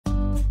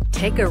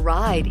Take a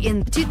ride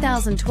in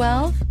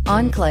 2012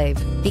 Enclave.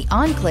 The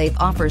Enclave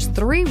offers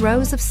 3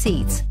 rows of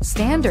seats,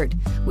 standard,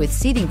 with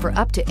seating for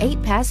up to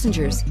 8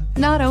 passengers.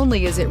 Not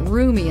only is it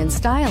roomy and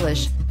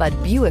stylish, but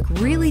Buick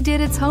really did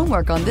its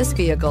homework on this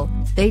vehicle.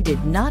 They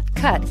did not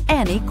cut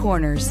any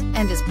corners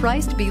and is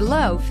priced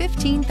below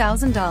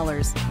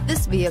 $15,000.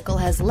 This vehicle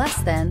has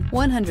less than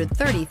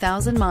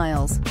 130,000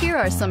 miles. Here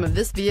are some of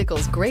this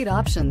vehicle's great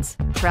options: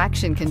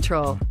 traction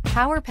control,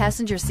 power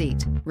passenger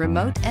seat,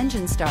 remote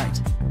engine start,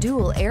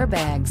 dual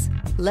airbags,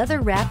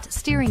 leather-wrapped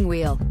steering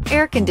wheel,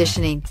 air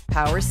conditioning,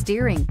 power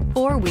steering,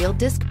 4-wheel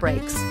disc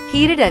brakes,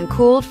 heated and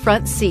cooled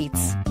front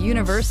seats,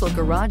 universal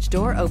garage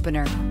door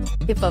opener.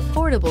 If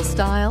affordable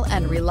style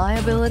and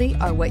reliability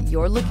are what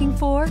you're looking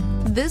for,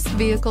 this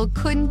vehicle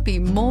couldn't be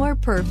more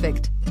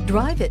perfect.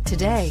 Drive it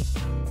today.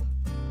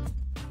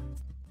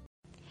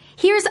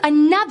 Here's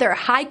another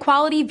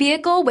high-quality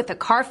vehicle with a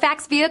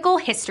Carfax Vehicle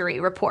History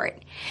Report.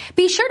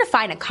 Be sure to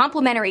find a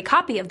complimentary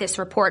copy of this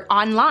report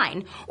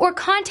online or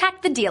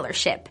contact the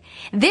dealership.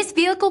 This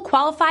vehicle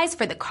qualifies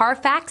for the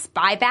Carfax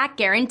Buyback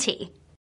Guarantee.